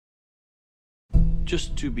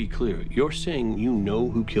Just to be clear, you're saying you know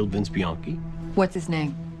who killed Vince Bianchi? What's his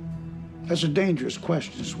name? That's a dangerous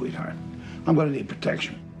question, sweetheart. I'm gonna need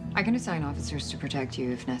protection. I can assign officers to protect you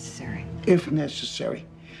if necessary. If necessary.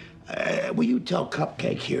 Will you tell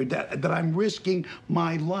Cupcake here that I'm risking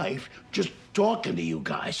my life just talking to you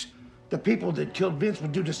guys? The people that killed Vince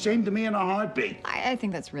would do the same to me in a heartbeat. I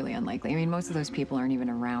think that's really unlikely. I mean, most of those people aren't even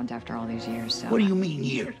around after all these years, so... What do you mean,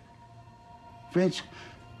 years? Vince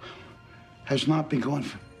has not been gone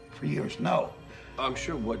for years, no. I'm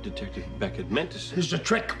sure what Detective Beckett meant to say... This is a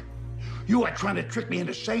trick. You are trying to trick me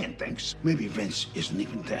into saying things. Maybe Vince isn't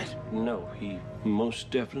even dead. No, he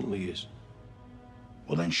most definitely is.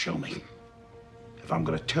 Well, then show me. If I'm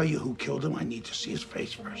gonna tell you who killed him, I need to see his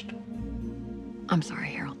face first. I'm sorry,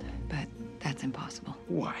 Harold, but that's impossible.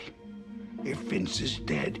 Why? If Vince is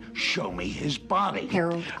dead, show me his body.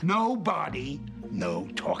 Harold. No body, no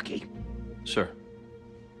talkie. Sir,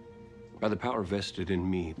 by the power vested in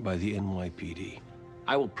me by the NYPD,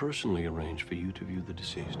 I will personally arrange for you to view the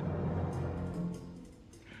deceased.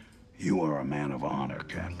 You are a man of honor,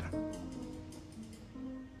 Captain.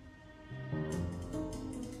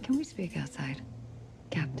 Can we speak outside,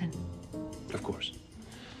 Captain? Of course.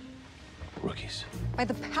 Rookies. By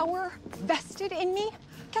the power vested in me?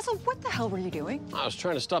 Kessel, what the hell were you doing? I was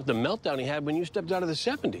trying to stop the meltdown he had when you stepped out of the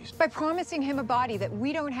 70s. By promising him a body that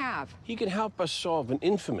we don't have. He can help us solve an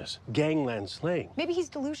infamous gangland slaying. Maybe he's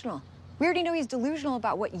delusional. We already know he's delusional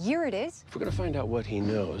about what year it is. If we're gonna find out what he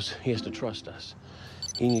knows, he has to trust us.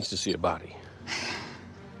 He needs to see a body.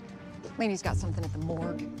 Lainey's got something at the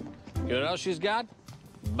morgue. You know what else she's got?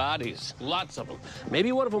 Bodies. Lots of them.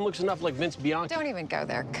 Maybe one of them looks enough like Vince Bianchi. Don't even go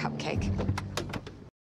there, Cupcake.